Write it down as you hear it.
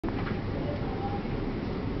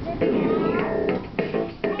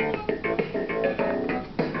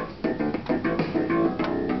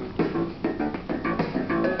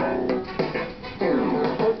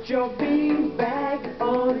Put your beanbag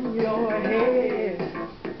on your head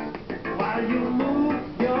while you move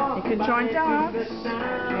your You can try and dance.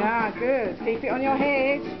 Yeah, good. Keep it on your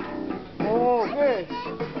head. Oh, good.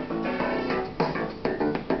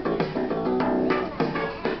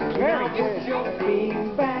 Very now good. put your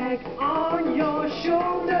beanbag on your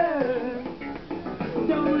shoulder.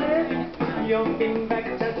 Don't let your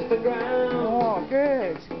beanbag touch the ground. Oh,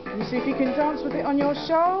 good. You see if you can dance with it on your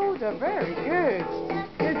shoulder. Very good.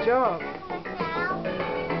 Good job.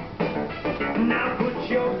 Now put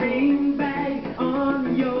your beanbag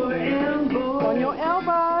on your elbow. On your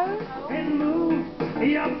elbow. And move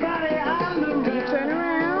your body all around. Can you turn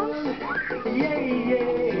around? Yeah,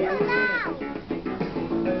 yeah.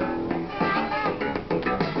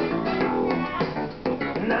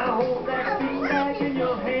 Now hold that beanbag in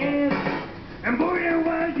your hand and boogie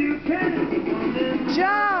while you can.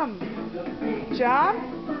 Jump. Jump.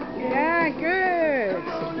 Yeah, good.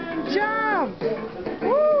 Jump.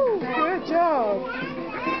 Woo, good job.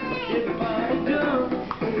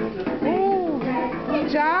 Ooh,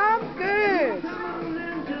 jump, good.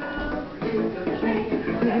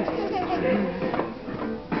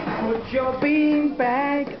 Put your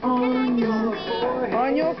beanbag on your forehead.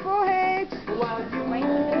 On your forehead.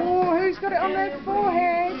 Oh, who's got it on their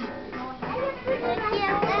forehead?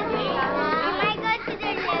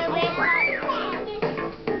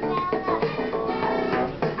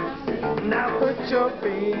 Now put your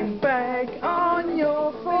beanbag on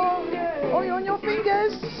your forehead. Oh, you're on your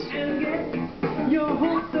fingers. And get your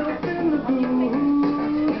hopes up in the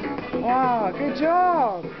groove. Wow, good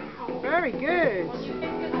job. Very good.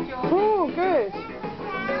 Oh, good.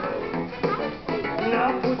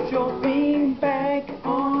 Now put your beanbag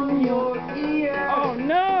on your ear. Oh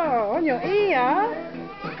no, on your ear.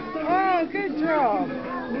 Oh, good job.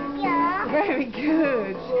 Very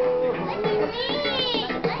good.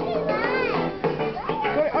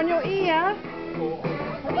 Got it on your ear.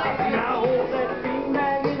 Now hold that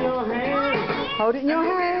beanbag in your hand. Hold it in your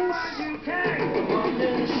hands. You can. Come on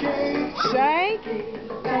and shake. Shake.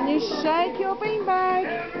 Can you shake your beanbag?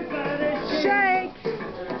 Everybody Shake.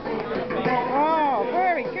 Oh,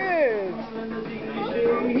 very good.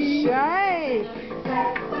 Shake.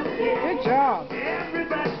 Good job.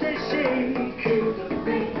 Everybody shake.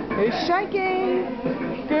 Who's shaking?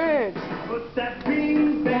 Good. Put that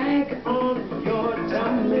beanbag on your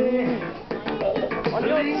tummy. On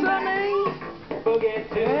your tummy. Boogie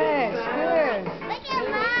to Yes, the good.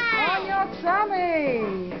 sound. On your tummy.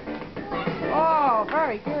 Oh,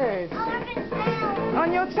 very good.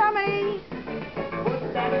 On your tummy. Put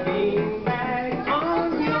that beanbag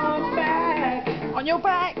on your back. On your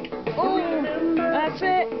back. Oh, that's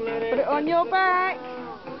it. Put it on your back.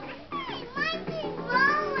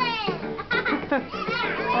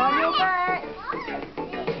 On your back.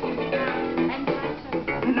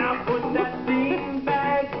 Now put that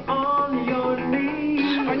beanbag on your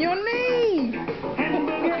knee. On your knee. And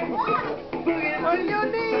boogie, boogie On your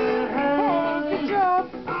knee. Oh, good job.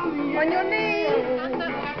 On your knee.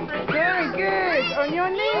 Very good. On your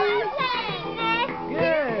knee.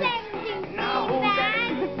 Good. Now hold that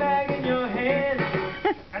beanbag in your hand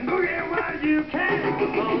and boogie while you can.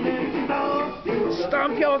 Come on and stomp.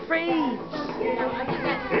 Stomp your feet.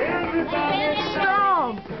 Everybody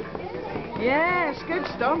Stomp. Yes, good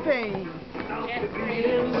stomping.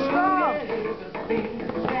 Stomp.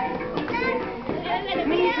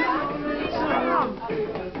 Stomp.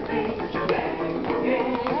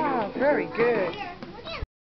 Ah, very good.